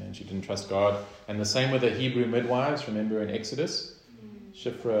 and she didn't trust God. And the same with the Hebrew midwives. Remember in Exodus,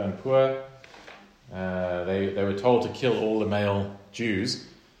 Shiphrah and Puah, they were told to kill all the male Jews.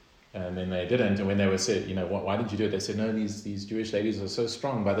 And then they didn't, and when they were said, why didn't you do it? They said, no, these Jewish ladies are so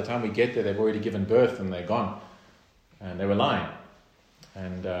strong. By the time we get there, they've already given birth and they're gone. And they were lying.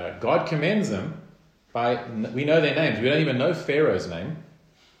 And God commends them we know their names. We don't even know Pharaoh's name.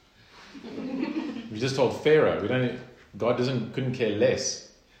 We just told Pharaoh. God couldn't care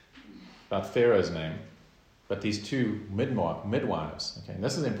less about Pharaoh's name. But these two midwives. Okay, and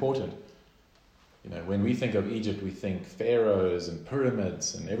this is important. When we think of Egypt, we think pharaohs and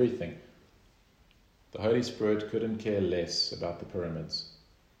pyramids and everything. The Holy Spirit couldn't care less about the pyramids.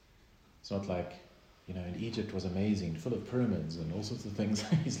 It's not like, and Egypt was amazing, full of pyramids and all sorts of things.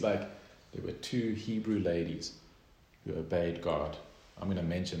 He's like, there were two Hebrew ladies who obeyed God. I'm going to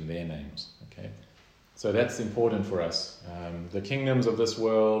mention their names, okay? So that's important for us. The kingdoms of this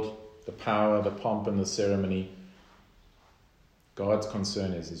world, the power, the pomp and the ceremony, God's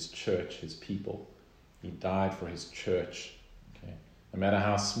concern is his church, his people. He died for his church. Okay? No matter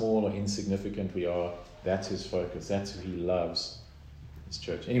how small or insignificant we are, that's his focus. That's who he loves, his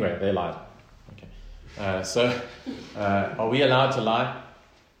church. Anyway, they lied. Okay. So are we allowed to lie?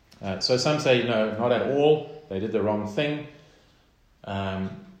 So some say, no, not at all. They did the wrong thing.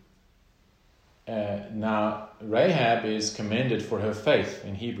 Now, Rahab is commended for her faith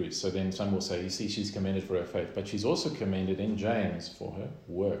in Hebrews. So then some will say, you see, she's commended for her faith. But she's also commended in James for her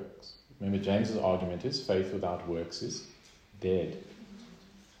works. Remember, James's argument is faith without works is dead.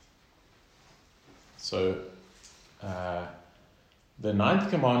 So, the 9th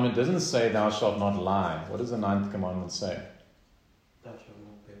commandment doesn't say thou shalt not lie. What does the 9th commandment say? Thou shalt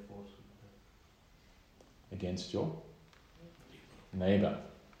not bear false witness against your neighbor.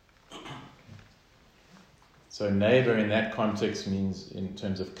 So neighbor in that context means in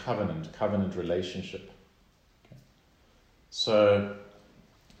terms of covenant relationship. Okay. So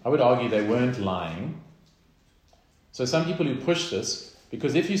I would argue they weren't lying. So some people who push this,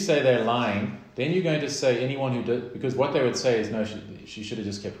 Because if you say they're lying, then you're going to say anyone who did, because what they would say is, no, she should have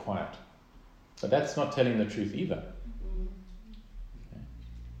just kept quiet. But that's not telling the truth either. And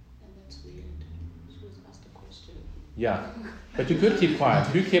that's weird. She was asked a question. Yeah, but you could keep quiet.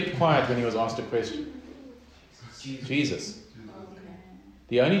 Who kept quiet when he was asked a question? Jesus. Okay.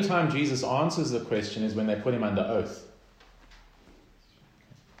 The only time Jesus answers the question is when they put him under oath.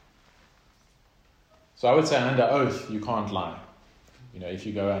 So I would say under oath, you can't lie. If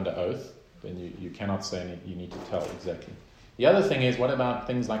you go under oath, then you cannot say anything. You need to tell exactly. The other thing is, what about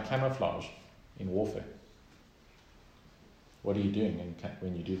things like camouflage in warfare? What are you doing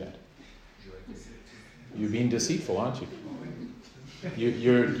when you do that? You're being deceitful, aren't you?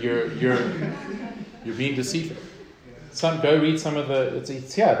 You're being deceitful. Go read some of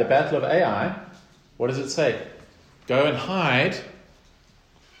it's here, the Battle of Ai. What does it say? Go and hide.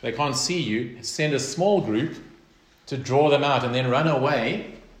 They can't see you. Send a small group to draw them out and then run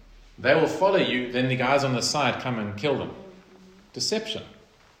away. They will follow you. Then the guys on the side come and kill them. Deception.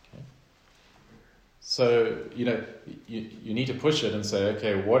 Okay. So, you need to push it and say,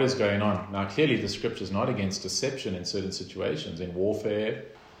 okay, what is going on? Now, clearly the scripture is not against deception in certain situations. In warfare,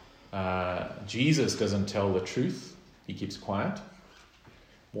 Jesus doesn't tell the truth. He keeps quiet.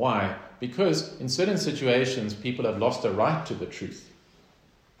 Why? Because in certain situations, people have lost a right to the truth.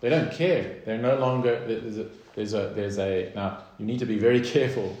 They don't care. They're no longer... Now, you need to be very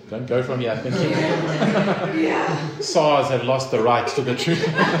careful. Don't go from here thinking SARS have lost the right to the truth.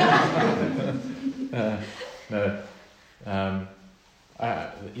 No.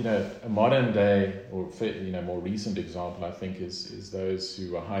 A modern day, or more recent example, I think, is those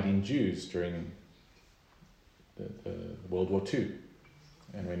who were hiding Jews during the World War II.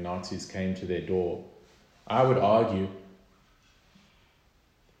 And when Nazis came to their door, I would argue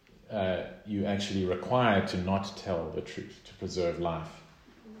you actually required to not tell the truth to preserve life.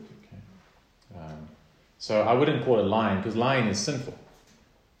 Okay. So I wouldn't call it lying, because lying is sinful.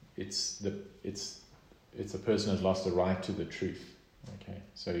 It's a person has lost the right to the truth. Okay,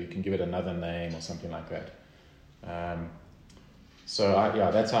 so you can give it another name or something like that.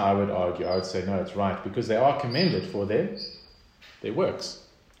 That's how I would argue. I would say no, it's right, because they are commended for their works.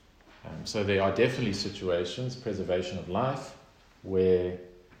 So there are definitely situations, preservation of life, where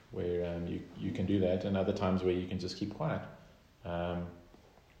you can do that, and other times where you can just keep quiet. I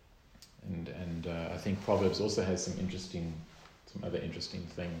think Proverbs also has some other interesting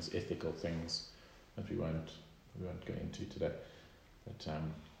things, ethical things that we won't go into today. But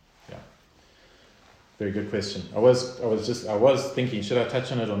very good question. I was thinking, should I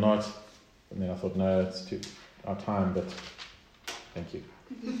touch on it or not? And then I thought, no, it's too our time. But thank you.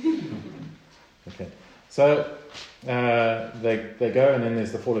 Okay. So they go, and then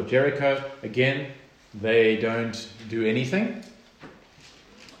there's the fall of Jericho. Again, they don't do anything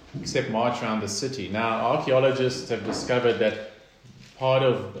except march around the city. Now, archaeologists have discovered that part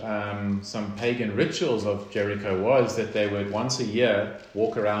of some pagan rituals of Jericho was that they would once a year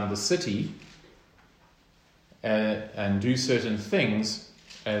walk around the city and do certain things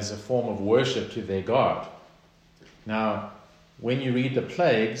as a form of worship to their god. Now, when you read the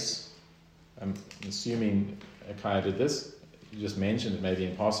plagues, I'm assuming Akaya did this, you just mentioned it maybe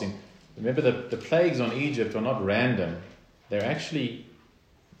in passing. Remember, the plagues on Egypt are not random. They're actually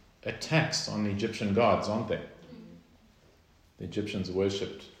attacks on the Egyptian gods, aren't they? The Egyptians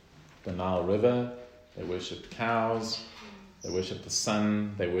worshipped the Nile River, they worshipped cows, they worshipped the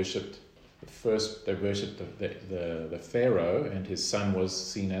sun, they worshipped the Pharaoh, and his son was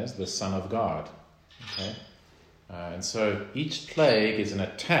seen as the son of God. Okay? And so each plague is an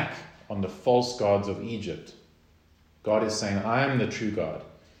attack on the false gods of Egypt. God is saying, I am the true God.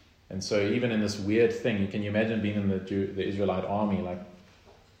 And so even in this weird thing, can you imagine being in the Israelite army, like,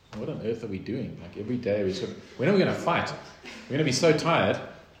 what on earth are we doing? Like every day when are we going to fight? We're going to be so tired.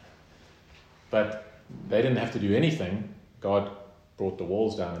 But they didn't have to do anything. God brought the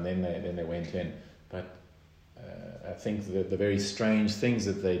walls down, and then they went in. But I think the very strange things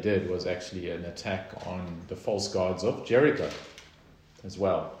that they did was actually an attack on the false gods of Jericho as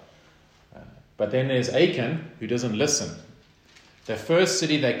well. But then there's Achan, who doesn't listen. The first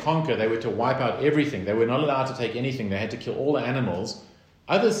city they conquer, they were to wipe out everything. They were not allowed to take anything. They had to kill all the animals.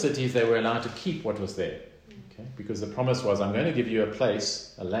 Other cities, they were allowed to keep what was there. Okay? Because the promise was, I'm going to give you a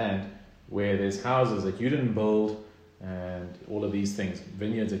place, a land, where there's houses that you didn't build, and all of these things,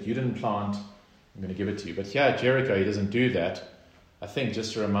 vineyards that you didn't plant, I'm going to give it to you. But here at Jericho, he doesn't do that. I think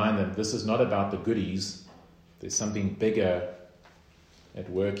just to remind them, this is not about the goodies. There's something bigger at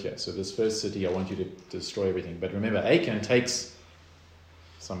work here. So this first city, I want you to destroy everything. But remember, Achan takes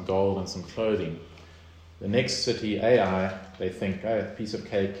some gold and some clothing. The next city, Ai, they think, oh, a piece of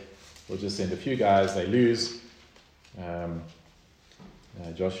cake, we'll just send a few guys, they lose.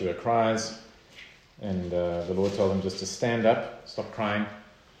 Joshua cries, and the Lord told him just to stand up, stop crying.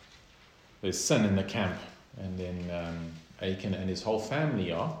 There's sin in the camp, and then Achan and his whole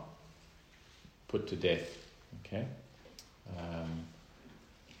family are put to death. Okay.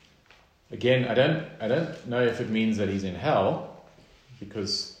 Again, I don't know if it means that he's in hell,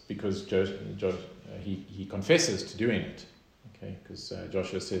 because he confesses to doing it. Okay, because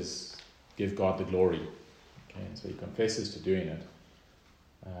Joshua says, "Give God the glory." Okay, and so he confesses to doing it.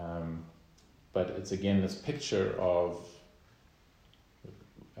 But it's again this picture of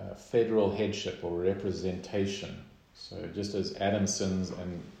federal headship or representation. So just as Adam sins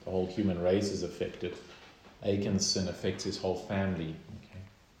and the whole human race is affected, Achan's sin affects his whole family. Okay?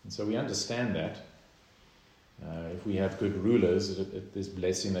 And so we understand that. If we have good rulers, there's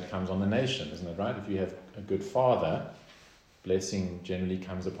blessing that comes on the nation, isn't it right? If you have a good father, blessing generally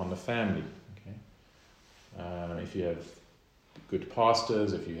comes upon the family. Okay? If you have good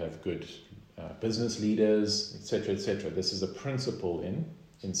pastors, if you have good business leaders, etc., etc., this is a principle in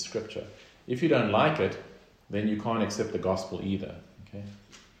Scripture. If you don't like it, then you can't accept the gospel either. Okay?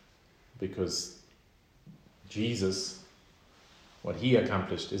 Because Jesus, what he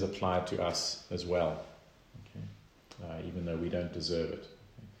accomplished, is applied to us as well. Okay? Even though we don't deserve it.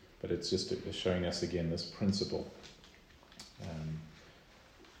 Okay? But it's just showing us again this principle.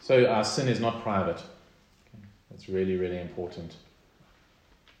 So our sin is not private. Okay? That's really, really important.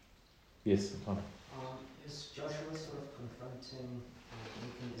 Yes, Connor. Is Joshua sort of confronting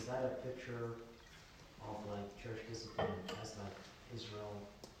Achan? Is that a picture of like church discipline as like Israel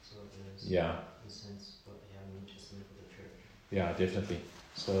sort of is? Yeah. In a sense, but they have a New Testament for the church. Yeah, definitely.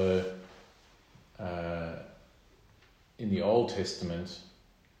 So, in the Old Testament,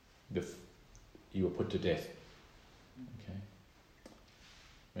 you were put to death. Okay.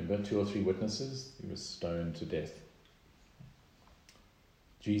 Remember, 2 or 3 witnesses, you were stoned to death.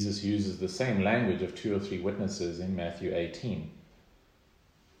 Jesus uses the same language of 2 or 3 witnesses in Matthew 18.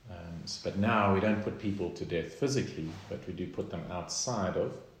 But now we don't put people to death physically, but we do put them outside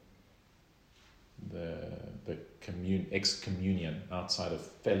of the excommunion, outside of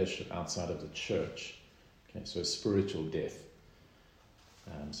fellowship, outside of the church. Okay, so spiritual death.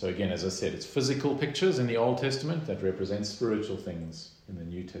 So again, as I said, it's physical pictures in the Old Testament that represent spiritual things in the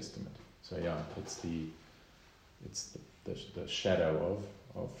New Testament. So yeah, it's the shadow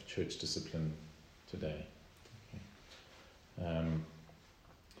of church discipline today. Okay.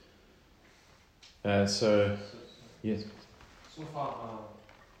 Yes. So far,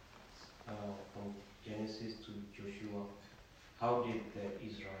 from Genesis to Joshua, how did the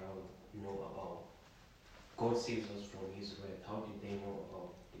Israel know about God saves us from His wrath? How did they know about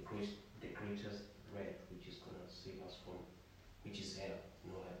the greatest wrath, which is going to save us from, which is hell?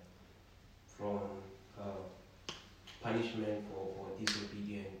 From punishment for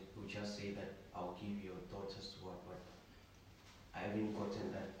disobedient, we just say that I'll give your daughters to what, but I haven't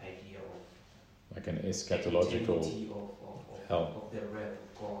gotten that idea of like an eschatological hell. Of the wrath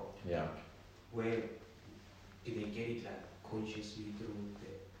of God. Yeah. Where did they get it, like consciously through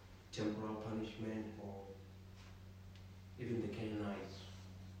the temporal punishment, or even the Canaanites?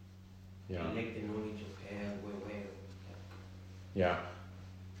 Yeah. They lack the knowledge of hell. Where yeah.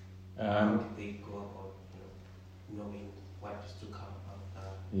 how did they go about knowing what is to come after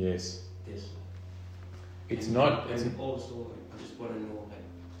Yes. this? It's and, not. And also, I just want to know, like,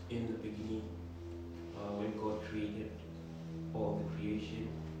 in the beginning, when God created all the creation,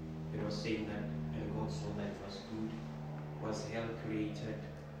 it was saying that, and God saw that it was good. Was hell created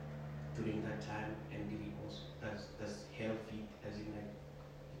during that time, and did it also, does hell fit as in like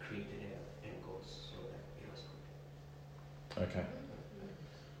created hell, and God saw that it was good? Okay.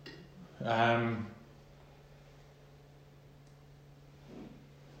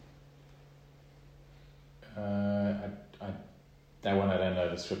 That one I don't know.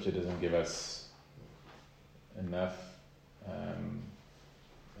 The Scripture doesn't give us enough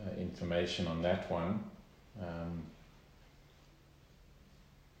information on that one.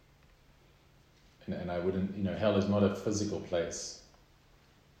 And I wouldn't, hell is not a physical place.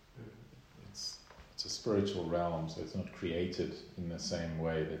 It's a spiritual realm, so it's not created in the same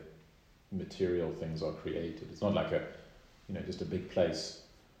way that material things are created. It's not like just a big place.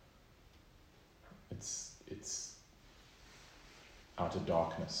 It's outer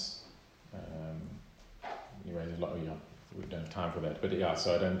darkness. Anyway, we don't have time for that. But yeah,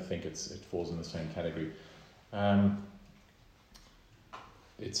 so I don't think it falls in the same category.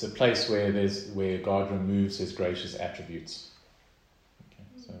 It's a place where God removes His gracious attributes. Okay,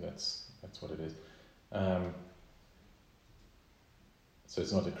 so that's what it is. So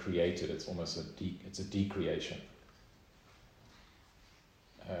it's not a created, it's almost it's a decreation.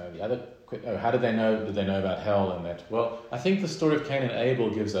 The other, how did they know? Did they know about hell and that? Well, I think the story of Cain and Abel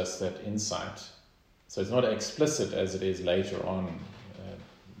gives us that insight. So it's not explicit as it is later on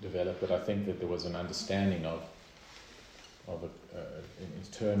developed, but I think that there was an understanding of an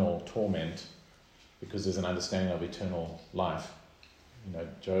eternal torment, because there's an understanding of eternal life. You know,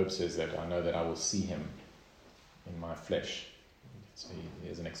 Job says that I know that I will see him in my flesh. So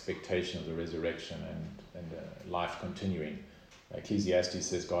there's an expectation of the resurrection and life continuing. Ecclesiastes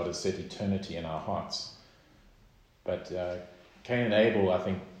says God has set eternity in our hearts. But Cain and Abel, I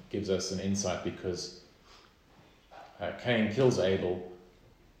think, gives us an insight, because Cain kills Abel.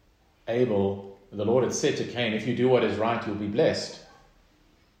 Abel, the Lord had said to Cain, if you do what is right, you'll be blessed.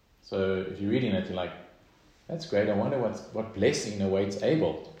 So if you're reading it, you're like, that's great, I wonder what blessing awaits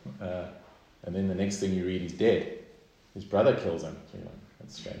Abel. And then the next thing you read, he's dead. His brother kills him. So you're like,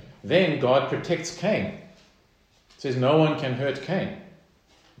 that's strange. Then God protects Cain. Says no one can hurt Cain.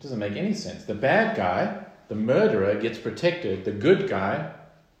 It doesn't make any sense. The bad guy, the murderer, gets protected. The good guy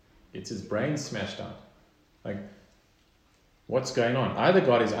gets his brain smashed out. Like, what's going on? Either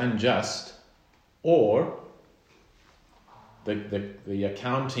God is unjust, or the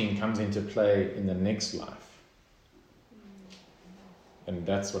accounting comes into play in the next life. And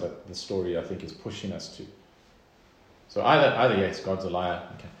that's what the story, I think, is pushing us to. So either yes, God's a liar,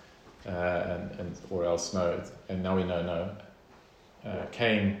 okay, or else no. And now we know no.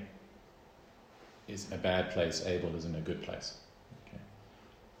 Cain is a bad place. Abel is in a good place.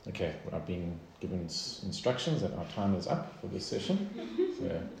 Okay. I've been given instructions that our time is up for this session.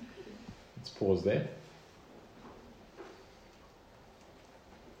 So let's pause there.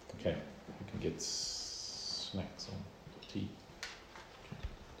 Okay, we can get snacks or tea.